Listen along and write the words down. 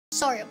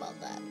Sorry about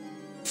that.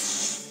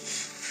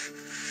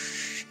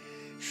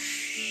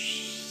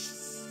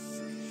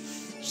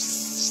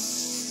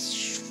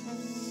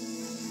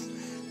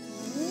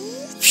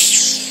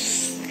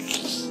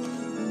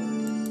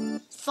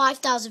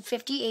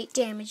 $5,058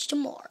 damage to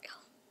Mario.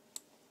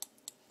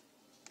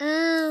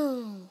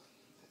 Oh.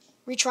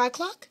 Retry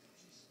clock?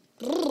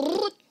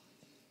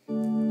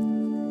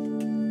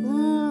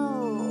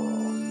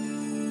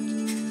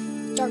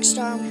 Dark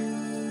Star.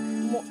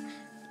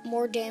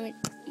 More damage.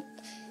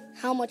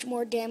 How much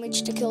more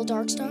damage to kill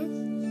Dark Star?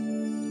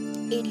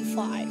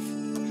 85.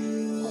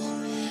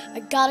 Oh,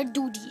 I gotta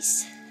do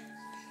these.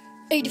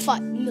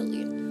 85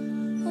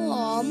 million.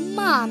 Oh,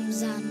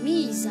 mamza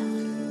misa.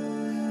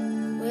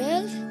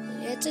 Well,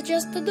 let's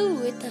just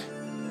do it.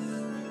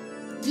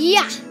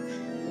 Yeah.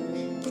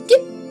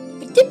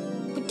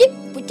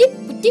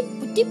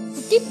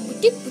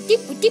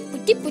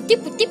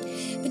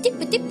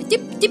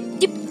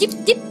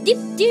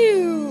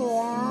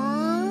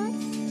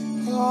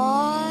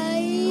 Oh,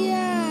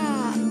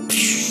 yeah.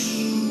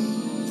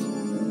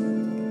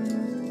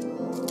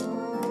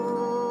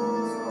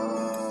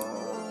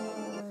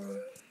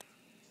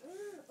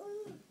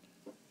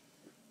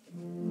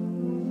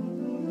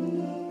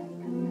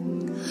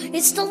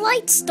 It's the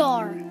Light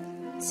Star.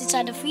 Since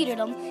I defeated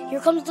him,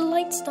 here comes the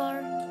Light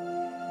Star.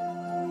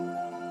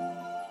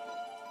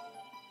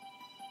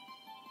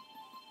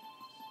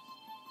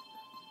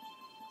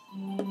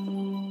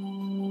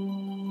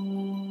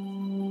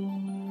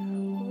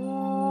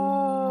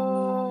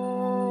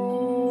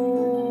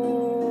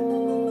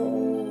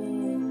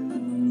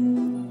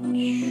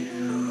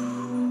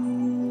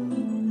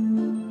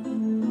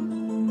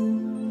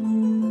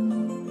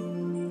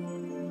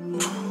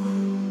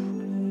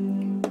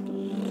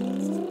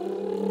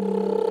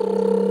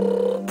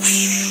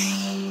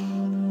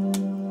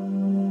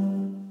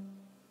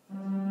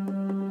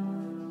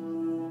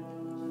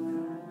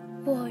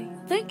 Why,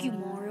 thank you,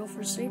 Mario,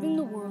 for saving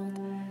the world.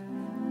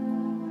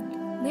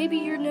 Maybe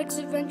your next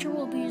adventure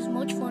will be as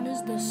much fun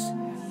as this,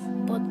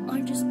 but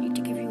I just need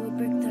to give you a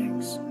big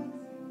thanks.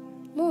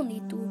 No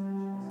need to.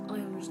 I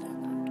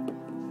understand that.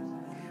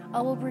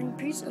 I will bring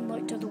peace and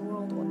light to the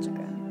world once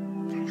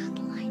again. Turn out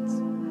the lights.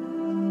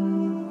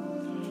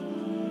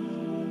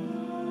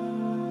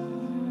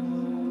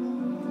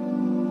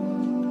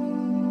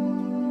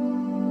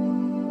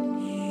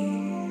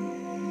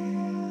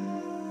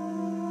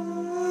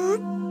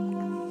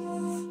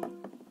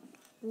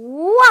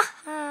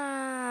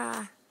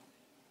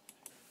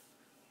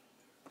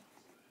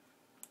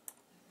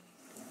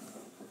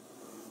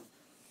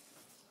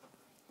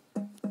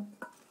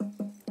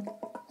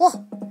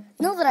 Oh,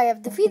 now that I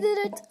have defeated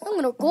it, I'm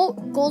gonna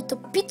go to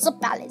Pizza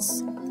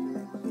Palace.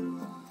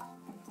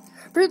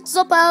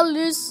 Pizza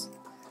Palace,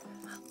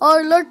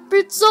 I like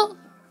pizza.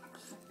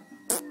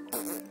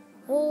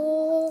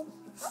 Oh,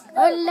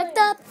 I like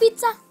the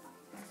pizza.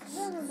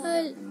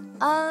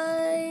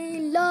 I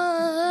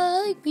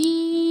like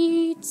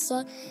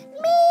pizza.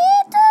 Me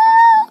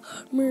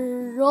too.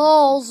 Me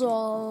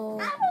also.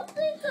 I don't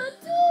think so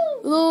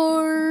too.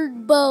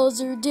 Lord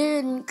Bowser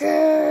didn't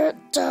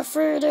get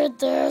defeated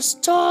this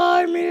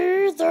time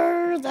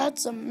either.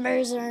 That's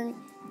amazing.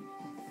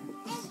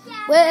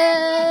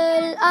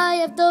 Well, I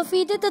have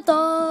defeated the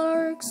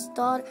Dark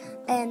Star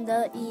and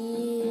the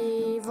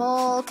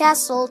Evil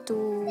Castle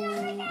too.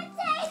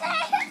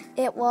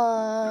 It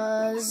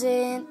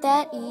wasn't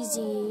that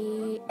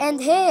easy.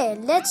 And hey,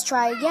 let's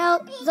try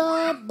out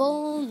the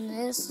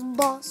bonus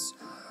boss.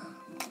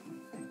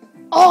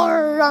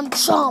 I am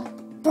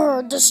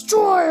Chomper,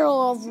 destroyer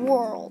of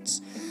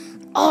worlds.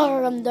 I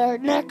am the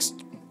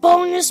next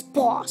bonus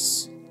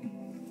boss.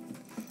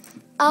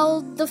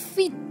 I'll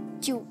defeat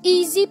you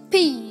easy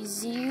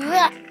peasy.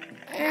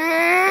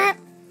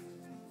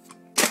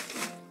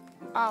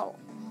 Ow.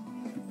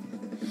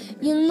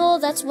 You know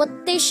that's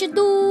what they should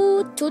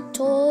do to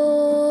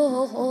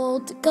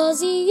Toad, 'cause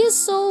he is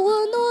so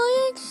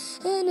annoying,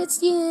 and it's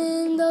the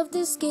end of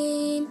this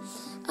game.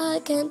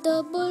 I can't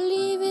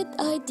believe it,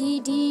 I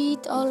did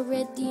it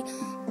already.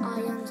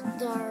 I am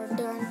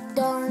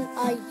darn,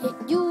 I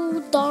hate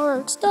you,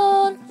 Dark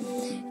Star.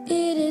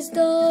 It is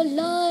the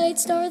Light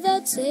Star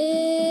that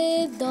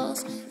saved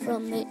us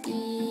from the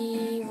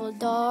evil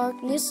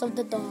darkness of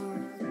the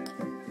Dark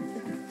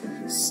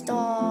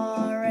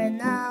Star, and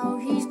now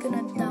he's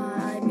gonna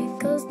die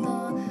because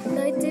the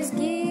light is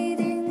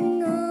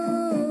getting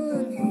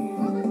on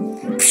him.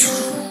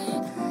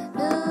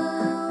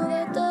 Now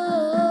that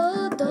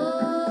the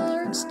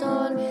Dark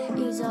Star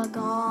is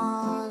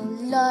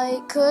gone,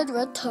 light could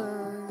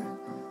return,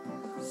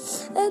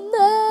 and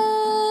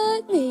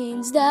that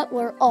means that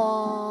we're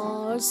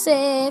all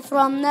safe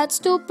from that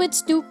stupid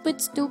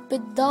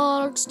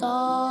Dark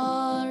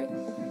Star.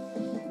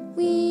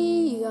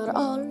 We are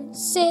all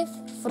safe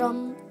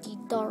from the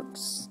Dark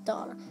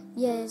Star.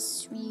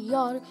 Yes, we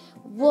are.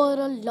 What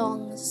a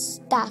long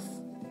staff.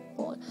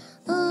 But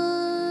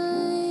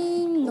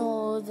I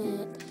know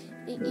that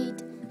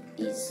it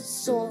is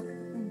so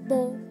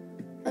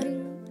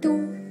boring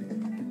too.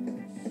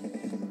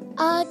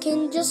 I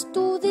can just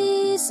do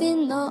this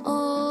in the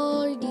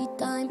early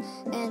time,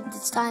 and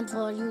it's time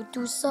for you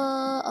to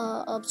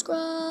subscribe.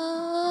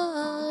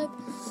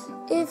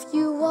 If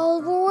you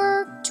all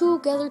work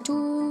together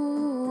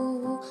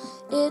too,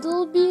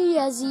 it'll be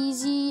as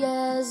easy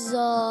as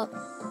a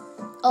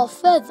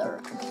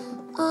feather.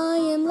 I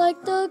am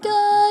like the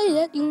guy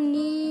that you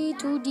need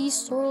to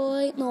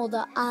destroy. No,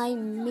 that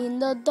I'm in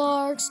the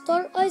dark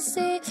star. I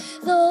save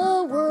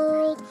the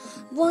world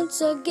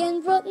once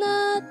again, but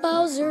not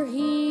Bowser.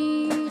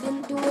 He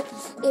didn't do it.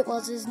 It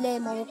was his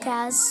lame old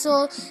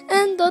castle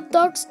and the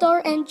dark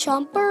star and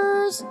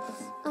chompers.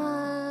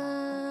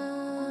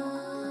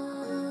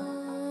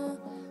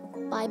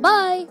 Bye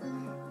bye.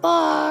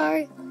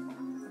 Bye.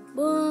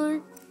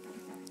 Bye.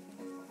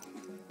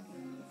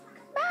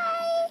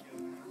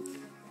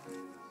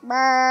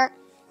 Brr.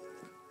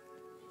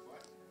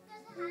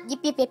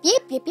 Yip yip yip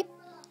yip yip yip.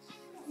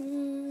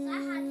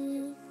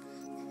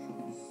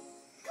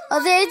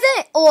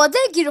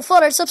 Thank you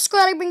for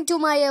subscribing to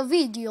my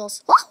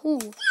videos. Wahoo!